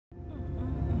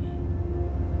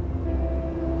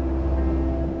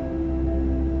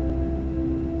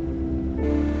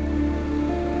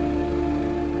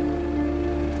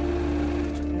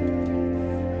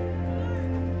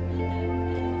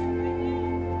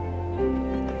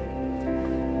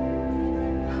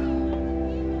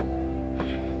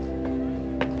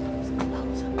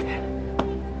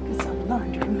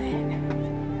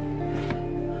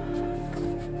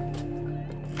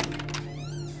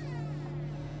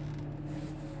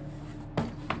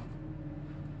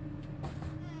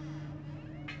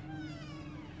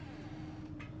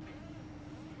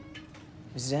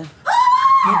Mrs. N?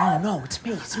 No, it's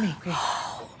me, okay?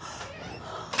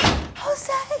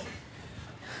 Jose!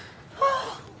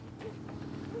 Oh.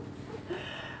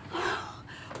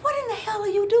 What in the hell are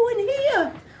you doing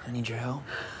here? I need your help.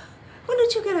 When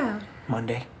did you get out?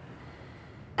 Monday.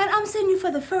 And I'm seeing you for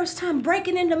the first time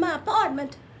breaking into my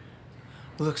apartment.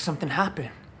 Look, something happened.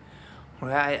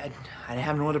 Well, I didn't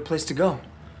have no other place to go.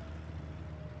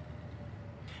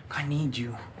 I need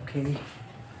you, okay?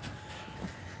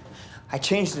 I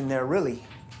changed in there, really.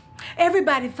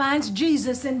 Everybody finds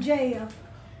Jesus in jail.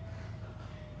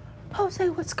 Jose,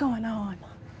 what's going on?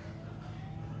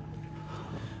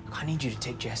 I need you to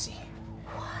take Jesse.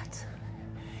 What?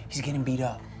 He's getting beat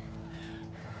up.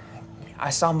 I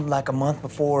saw him like a month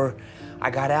before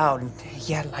I got out, and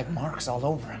he had like marks all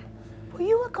over him. Well,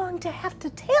 you were going to have to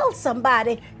tell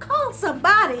somebody. Call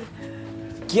somebody.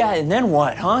 Yeah, and then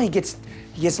what, huh? He gets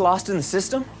lost in the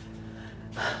system?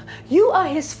 You are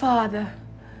his father.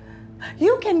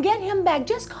 You can get him back.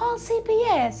 Just call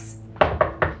CPS.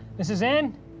 Mrs.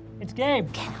 N, it's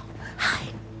Gabe. Get out. Hi.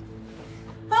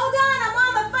 Hold on, I'm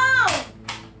on the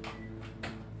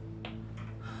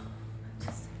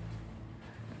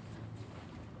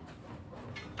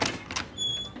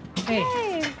phone.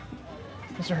 Hey.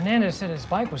 Mr. Hernandez said his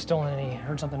bike was stolen and he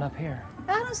heard something up here.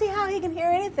 I don't see how he can hear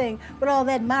anything with all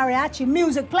that mariachi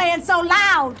music playing so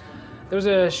loud. There was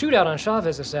a shootout on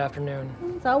Chavez this afternoon.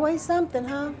 It's always something,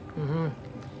 huh? Mm-hmm.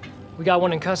 We got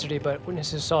one in custody, but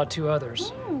witnesses saw 2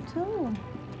 others. Two.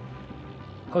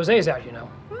 Jose's out, you know.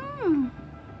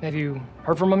 Have you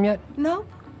heard from him yet? Nope.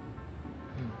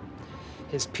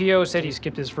 His PO said he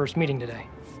skipped his first meeting today.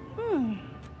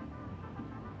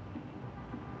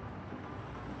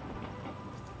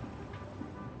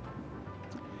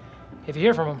 If you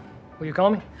hear from him, will you call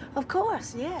me? Of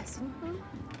course, yes.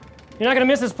 You're not gonna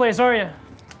miss this place, are you?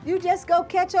 You just go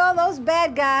catch all those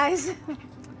bad guys.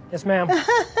 Yes, ma'am.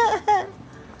 Oh,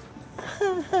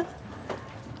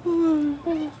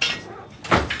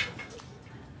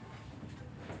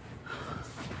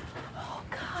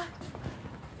 God.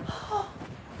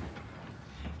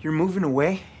 You're moving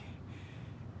away?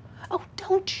 Oh,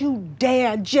 don't you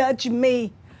dare judge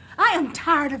me. I am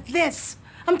tired of this.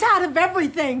 I'm tired of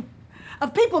everything.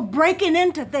 Of people breaking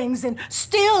into things and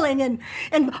stealing and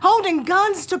holding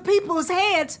guns to people's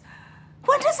heads.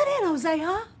 When does it end, Jose,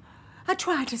 huh? I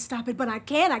tried to stop it, but I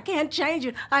can't. I can't change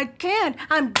it. I can't.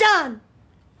 I'm done.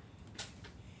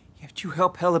 Yet you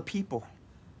help hella people.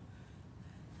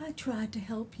 I tried to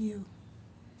help you.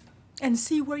 And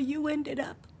see where you ended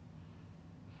up.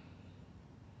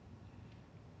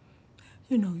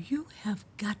 You know, you have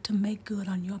got to make good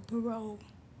on your parole.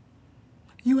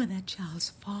 You are that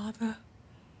child's father.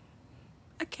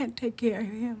 I can't take care of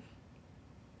him.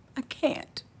 I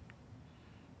can't.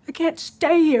 I can't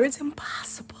stay here. It's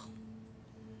impossible.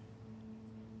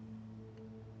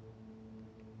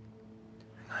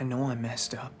 I know I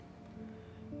messed up.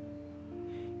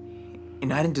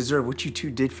 And I didn't deserve what you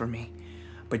 2 did for me.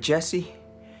 But Jesse,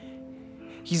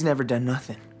 he's never done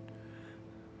nothing.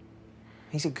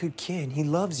 He's a good kid. He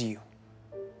loves you.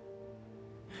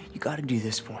 You gotta do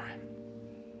this for him.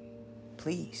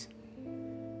 Please.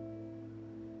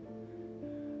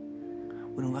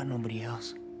 We don't got nobody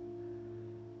else.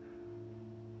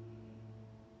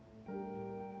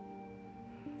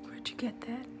 Where'd you get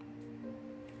that?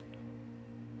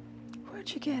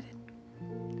 Where'd you get it?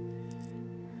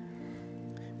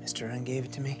 Mr. Unn gave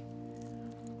it to me.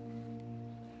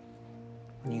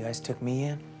 When you guys took me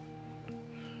in,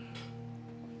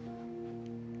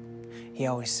 he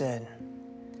always said,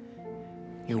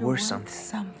 you're worth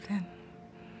something.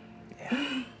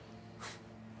 Yeah.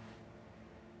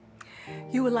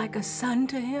 You were like a son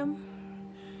to him,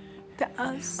 to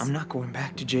us. I'm not going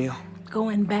back to jail.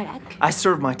 Going back? I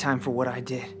served my time for what I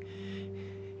did.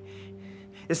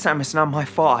 This time it's not my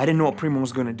fault. I didn't know what Primo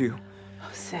was gonna do.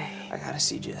 Jose. I gotta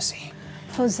see Jesse.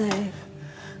 Jose. I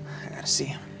gotta see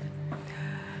him.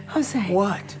 Jose.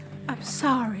 What? I'm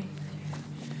sorry.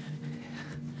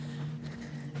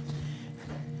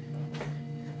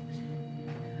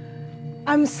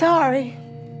 I'm sorry.